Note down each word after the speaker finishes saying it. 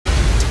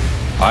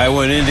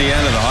Iowa and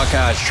Indiana, the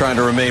Hawkeyes trying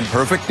to remain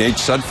perfect. Nate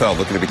Sudfeld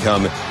looking to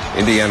become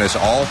Indiana's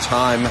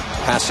all-time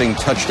passing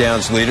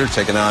touchdowns leader,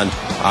 taking on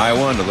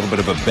Iowa and a little bit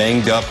of a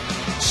banged-up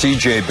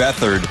C.J.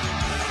 Beathard.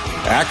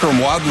 Akram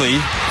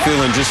Wadley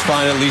feeling just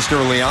fine, at least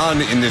early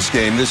on in this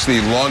game. This is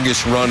the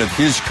longest run of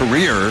his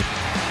career.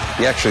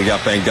 He actually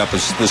got banged up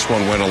as this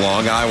one went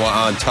along. Iowa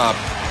on top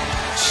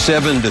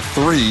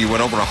 7-3.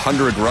 Went over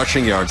 100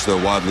 rushing yards,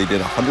 though. Wadley did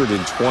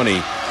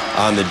 120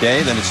 on the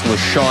day. Then it's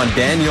LeShun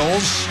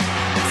Daniels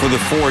for the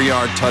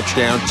 4-yard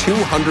touchdown.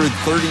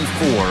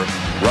 234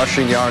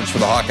 rushing yards for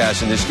the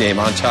Hawkeyes in this game,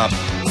 on top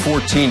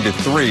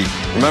 14-3.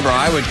 Remember,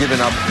 Iowa had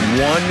given up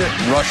one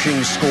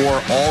rushing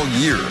score all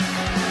year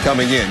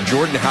coming in.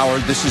 Jordan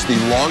Howard, this is the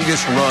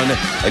longest run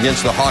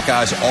against the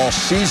Hawkeyes all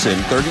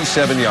season,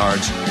 37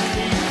 yards.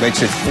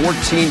 Makes it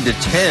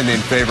 14-10 in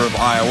favor of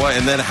Iowa,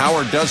 and then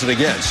Howard does it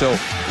again. So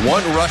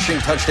one rushing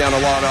touchdown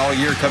allowed all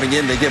year coming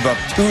in. They give up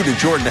 2 to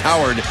Jordan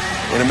Howard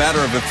in a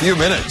matter of a few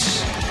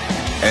minutes.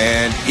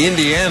 And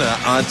Indiana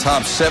on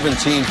top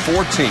 17-14.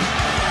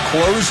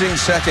 Closing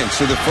seconds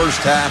to the first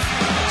half,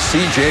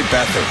 C.J.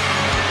 Beathard.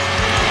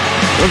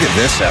 Look at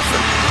this effort.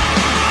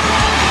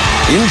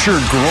 Injured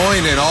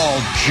groin and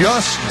all,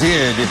 just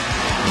did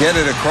get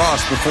it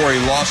across before he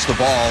lost the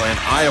ball, and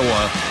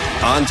Iowa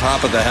on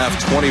top of the half,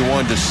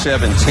 21-17.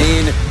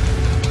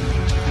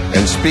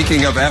 And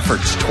speaking of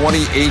efforts,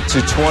 28-20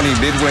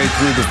 midway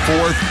through the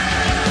fourth.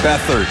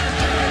 Beathard,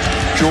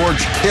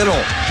 George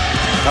Kittle.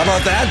 How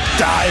about that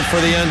dive for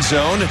the end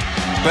zone?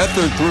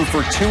 Beathard threw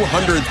for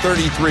 233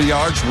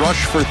 yards,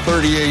 rushed for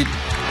 38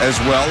 as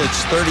well. It's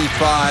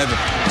 35-20.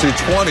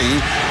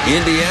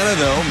 Indiana,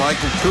 though,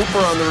 Michael Cooper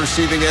on the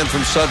receiving end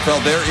from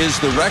Sudfeld. There is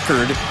the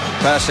record,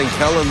 passing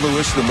Kellen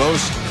Lewis, the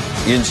most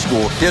in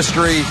school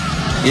history.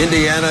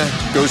 Indiana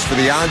goes for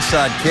the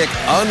onside kick,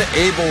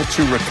 unable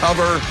to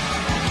recover.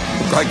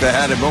 Looked like they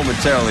had it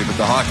momentarily, but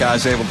the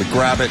Hawkeyes able to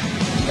grab it,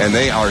 and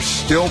they are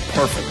still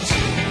perfect.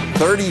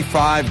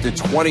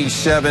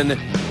 35-27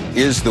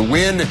 is the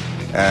win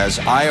as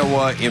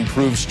Iowa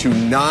improves to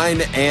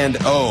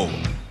 9-0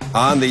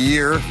 on the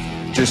year.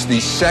 Just the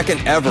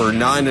second ever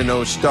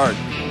 9-0 start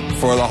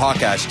for the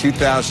Hawkeyes.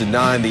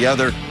 2009, the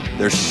other,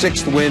 their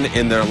 6th win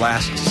in their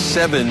last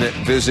 7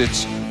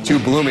 visits to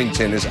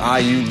Bloomington as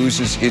IU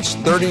loses its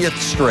 30th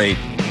straight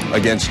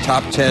against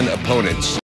top 10 opponents.